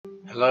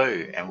Hello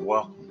and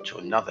welcome to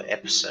another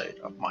episode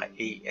of my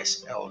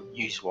ESL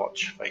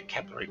Newswatch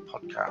Vocabulary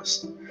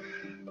podcast.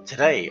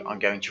 Today I'm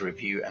going to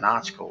review an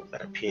article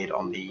that appeared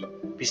on the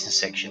business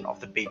section of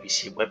the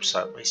BBC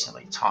website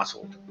recently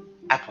titled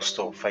Apple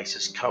Store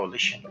Faces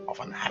Coalition of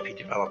Unhappy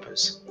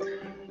Developers.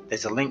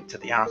 There's a link to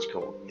the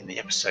article in the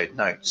episode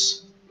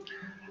notes.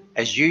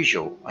 As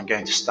usual, I'm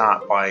going to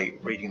start by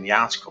reading the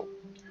article.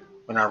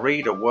 When I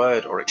read a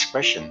word or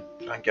expression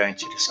that I'm going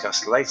to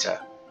discuss later,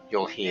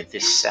 you'll hear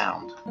this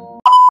sound.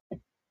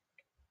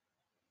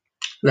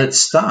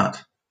 Let's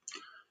start.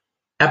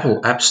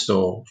 Apple App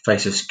Store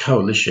faces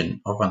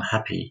coalition of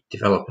unhappy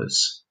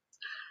developers.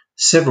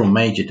 Several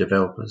major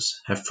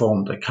developers have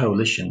formed a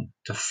coalition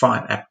to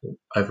fight Apple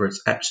over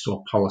its App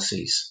Store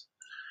policies.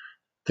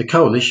 The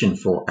Coalition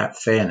for App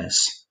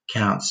Fairness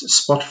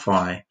counts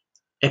Spotify,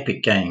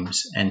 Epic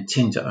Games, and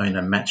Tinder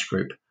owner Match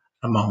Group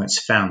among its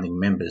founding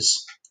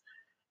members.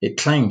 It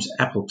claims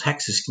Apple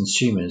taxes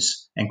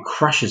consumers and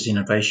crushes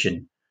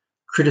innovation,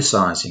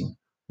 criticizing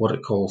what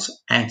it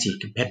calls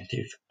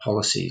anti-competitive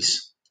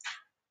policies.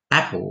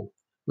 Apple,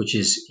 which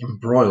is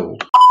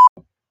embroiled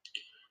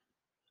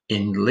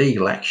in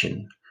legal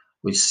action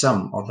with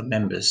some of the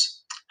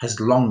members, has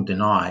long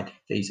denied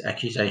these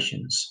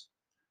accusations.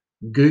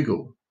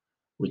 Google,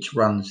 which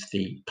runs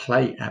the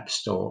Play App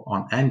Store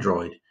on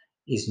Android,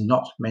 is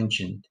not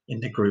mentioned in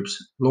the group's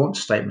launch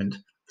statement,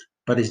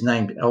 but is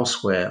named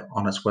elsewhere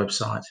on its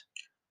website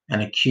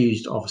and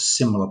accused of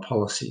similar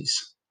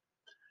policies.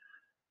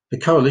 The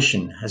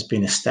coalition has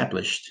been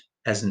established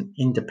as an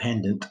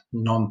independent,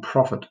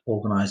 non-profit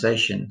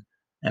organization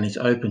and is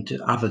open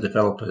to other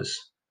developers,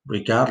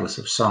 regardless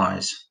of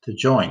size, to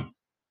join.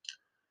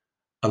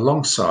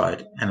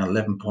 Alongside an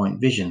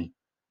 11-point vision,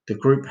 the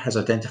group has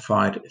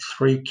identified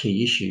 3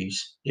 key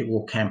issues it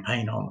will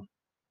campaign on.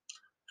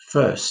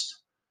 First,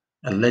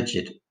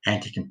 alleged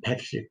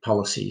anti-competitive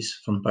policies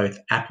from both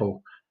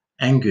Apple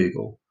and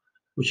Google,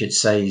 which it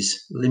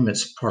says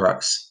limits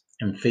products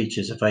and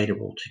features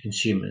available to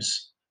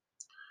consumers.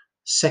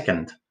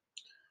 Second,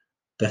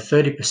 the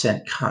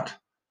 30% cut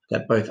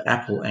that both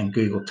Apple and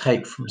Google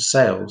take from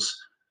sales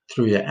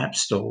through their app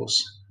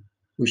stores,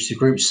 which the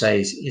group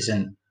says is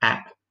an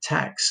app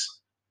tax.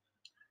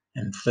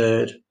 And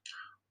third,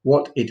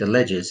 what it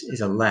alleges is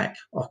a lack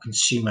of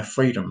consumer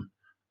freedom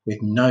with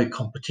no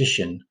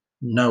competition,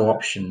 no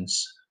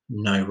options,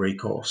 no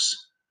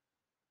recourse.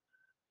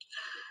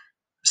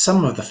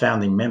 Some of the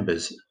founding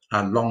members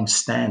are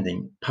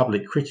long-standing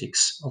public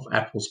critics of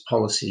Apple's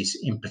policies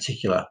in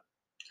particular.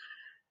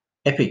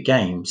 Epic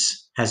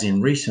Games has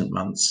in recent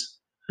months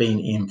been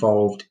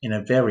involved in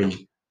a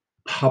very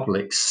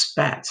public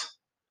spat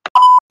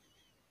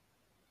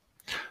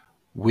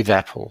with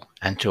Apple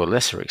and to a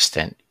lesser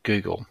extent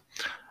Google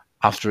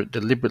after it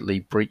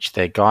deliberately breached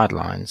their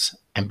guidelines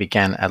and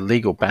began a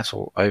legal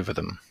battle over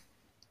them.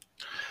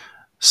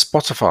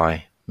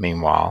 Spotify,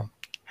 meanwhile,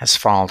 has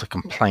filed a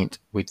complaint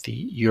with the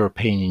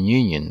European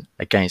Union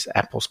against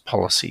Apple's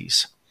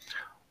policies,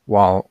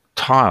 while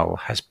Tile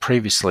has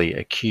previously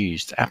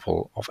accused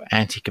Apple of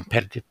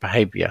anti-competitive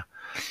behavior,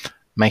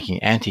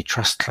 making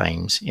antitrust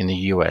claims in the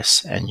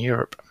US and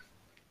Europe.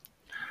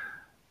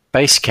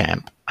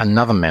 Basecamp,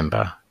 another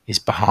member, is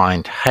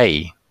behind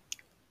Hey,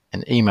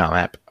 an email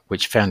app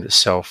which found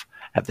itself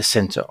at the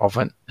center of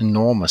an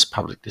enormous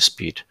public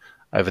dispute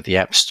over the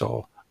App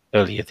Store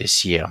earlier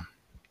this year.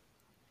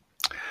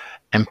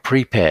 And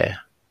Prepare,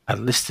 a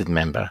listed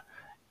member,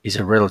 is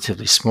a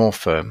relatively small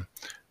firm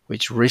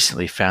which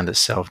recently found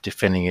itself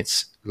defending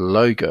its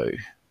logo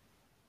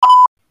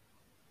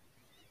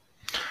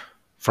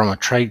from a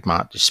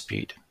trademark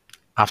dispute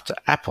after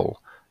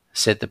Apple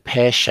said the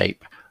pear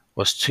shape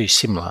was too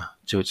similar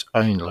to its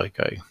own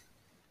logo.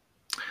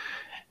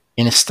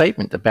 In a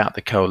statement about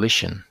the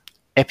coalition,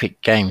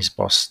 Epic Games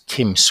boss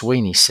Tim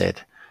Sweeney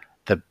said,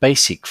 "The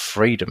basic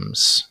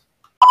freedoms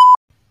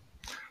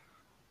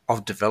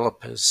of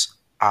developers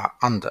are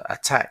under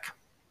attack.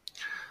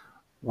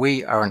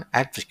 We are an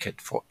advocate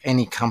for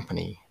any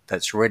company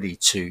that's ready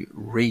to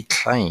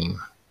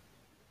reclaim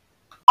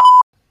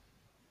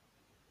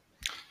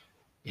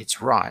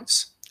its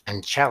rights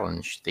and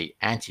challenge the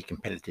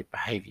anti-competitive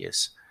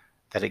behaviors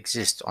that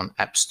exist on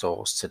app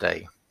stores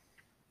today."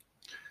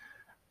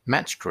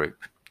 Match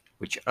Group,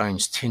 which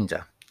owns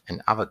Tinder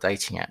and other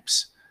dating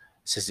apps,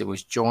 says it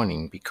was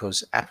joining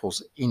because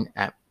Apple's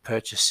in-app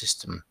purchase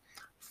system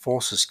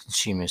forces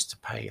consumers to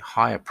pay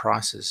higher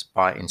prices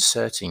by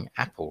inserting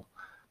Apple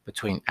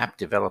between app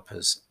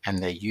developers and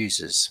their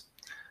users,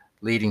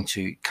 leading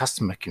to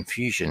customer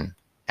confusion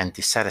and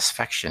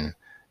dissatisfaction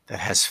that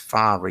has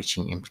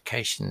far-reaching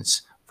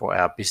implications for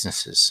our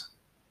businesses.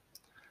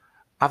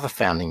 Other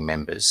founding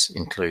members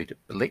include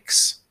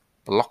Blix,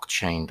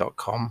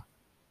 Blockchain.com,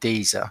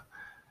 Deezer,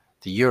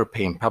 the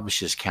European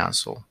Publishers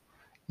Council,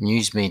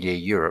 News Media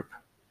Europe,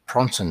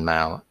 Proton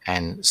Mail,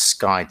 and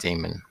Sky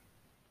Demon.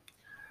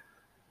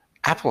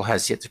 Apple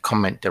has yet to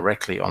comment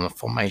directly on the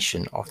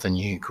formation of the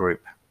new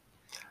group,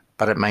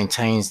 but it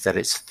maintains that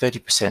its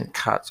 30%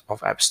 cut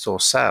of App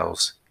Store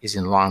sales is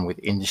in line with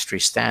industry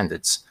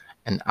standards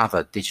and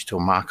other digital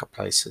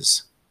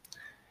marketplaces.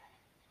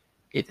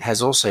 It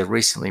has also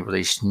recently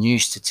released new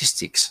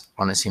statistics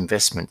on its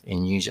investment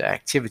in user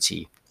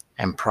activity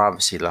and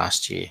privacy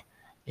last year,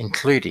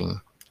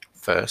 including,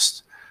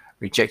 first,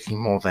 rejecting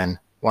more than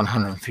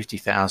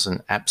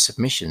 150,000 app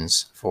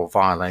submissions for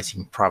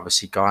violating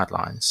privacy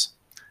guidelines.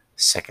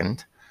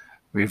 Second,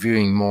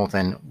 reviewing more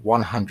than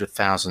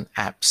 100,000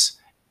 apps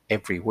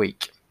every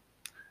week.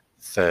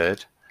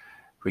 Third,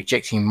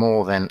 rejecting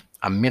more than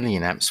 1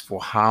 million apps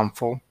for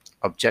harmful,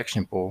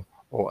 objectionable,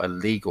 or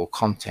illegal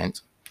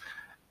content.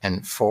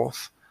 And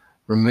fourth,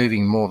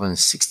 removing more than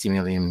 60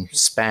 million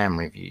spam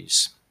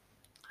reviews.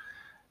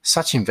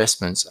 Such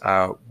investments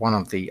are one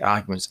of the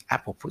arguments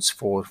Apple puts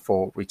forward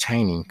for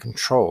retaining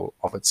control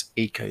of its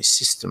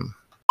ecosystem,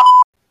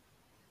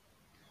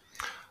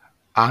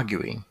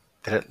 arguing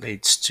that it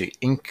leads to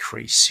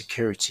increased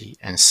security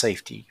and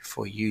safety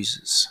for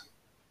users.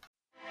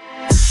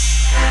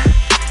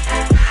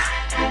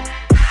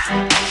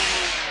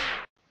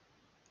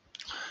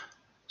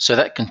 So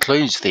that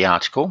concludes the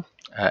article.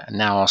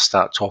 Now I'll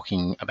start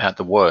talking about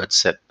the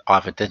words that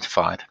I've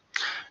identified.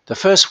 The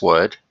first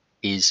word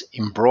is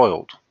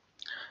embroiled.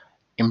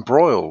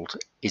 Embroiled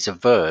is a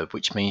verb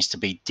which means to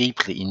be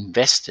deeply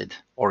invested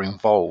or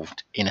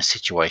involved in a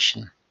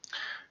situation.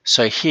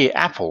 So here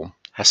Apple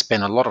has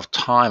spent a lot of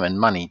time and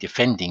money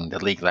defending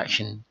the legal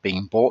action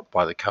being brought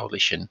by the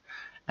coalition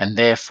and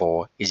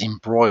therefore is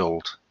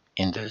embroiled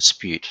in the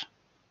dispute.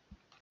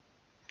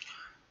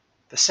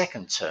 The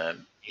second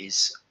term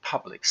is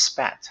public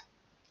spat.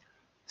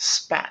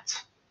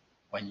 Spat,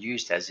 when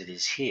used as it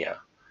is here,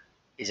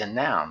 is a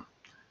noun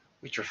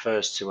which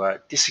refers to a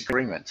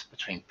disagreement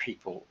between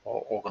people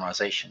or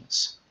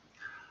organizations.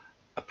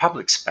 A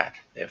public spat,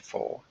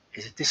 therefore,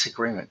 is a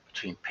disagreement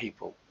between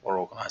people or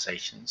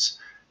organizations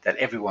that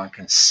everyone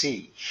can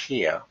see,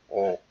 hear,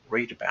 or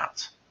read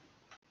about.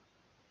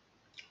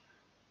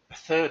 The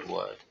third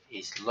word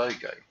is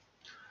logo.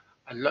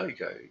 A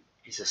logo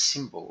is a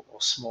symbol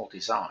or small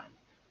design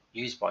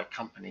used by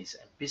companies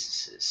and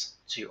businesses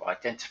to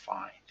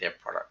identify their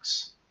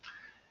products.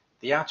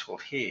 The article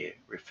here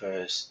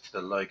refers to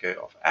the logo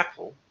of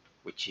Apple,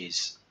 which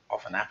is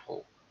of an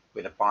apple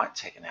with a bite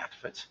taken out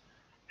of it,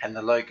 and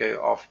the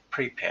logo of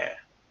Prepare,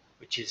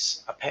 which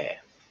is a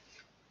pear.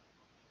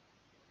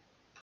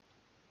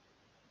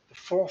 The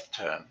fourth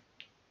term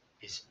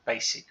is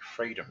basic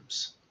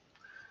freedoms.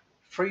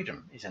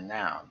 Freedom is a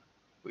noun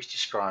which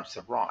describes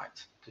the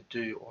right to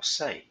do or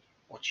say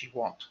what you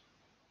want.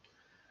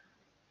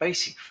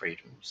 Basic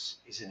freedoms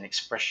is an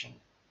expression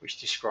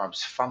which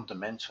describes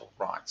fundamental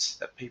rights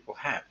that people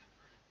have,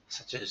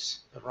 such as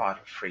the right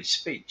of free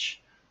speech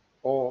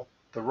or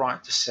the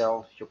right to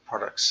sell your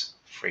products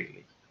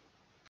freely.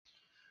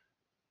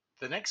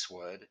 The next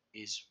word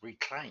is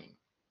reclaim,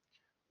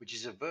 which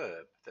is a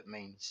verb that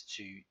means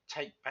to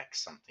take back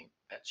something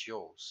that's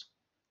yours.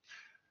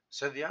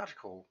 So the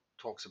article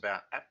talks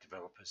about app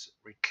developers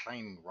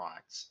reclaiming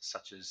rights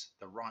such as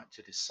the right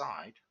to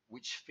decide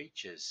which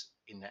features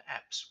in their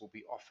apps will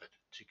be offered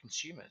to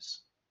consumers.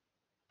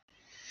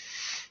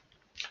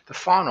 The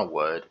final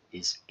word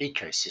is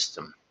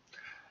ecosystem.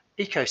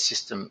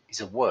 Ecosystem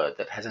is a word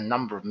that has a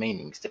number of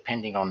meanings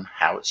depending on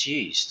how it's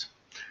used.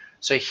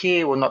 So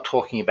here we're not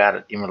talking about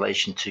it in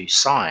relation to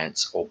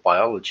science or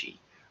biology,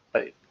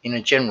 but in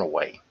a general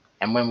way.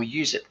 And when we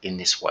use it in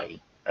this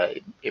way,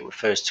 it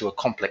refers to a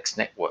complex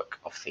network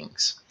of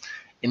things.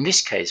 In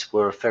this case,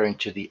 we're referring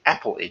to the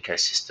Apple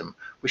ecosystem,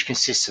 which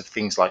consists of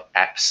things like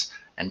apps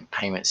and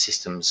payment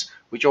systems,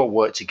 which all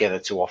work together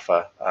to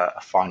offer a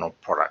final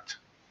product.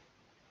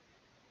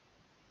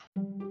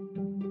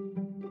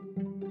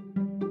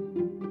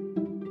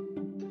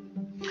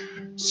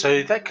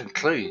 So that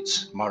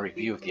concludes my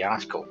review of the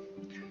article.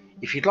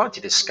 If you'd like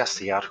to discuss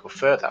the article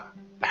further,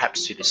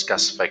 perhaps to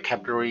discuss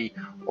vocabulary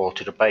or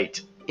to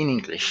debate in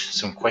English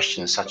some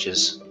questions such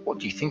as what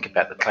do you think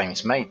about the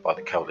claims made by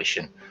the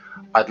coalition,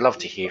 I'd love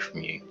to hear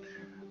from you.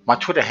 My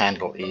Twitter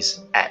handle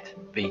is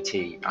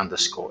 @VT_ESL.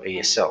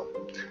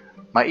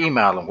 My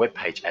email and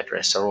webpage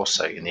address are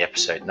also in the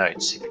episode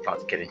notes if you'd like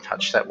to get in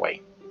touch that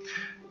way.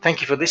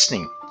 Thank you for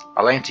listening.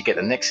 I'll aim to get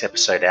the next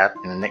episode out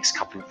in the next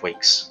couple of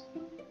weeks.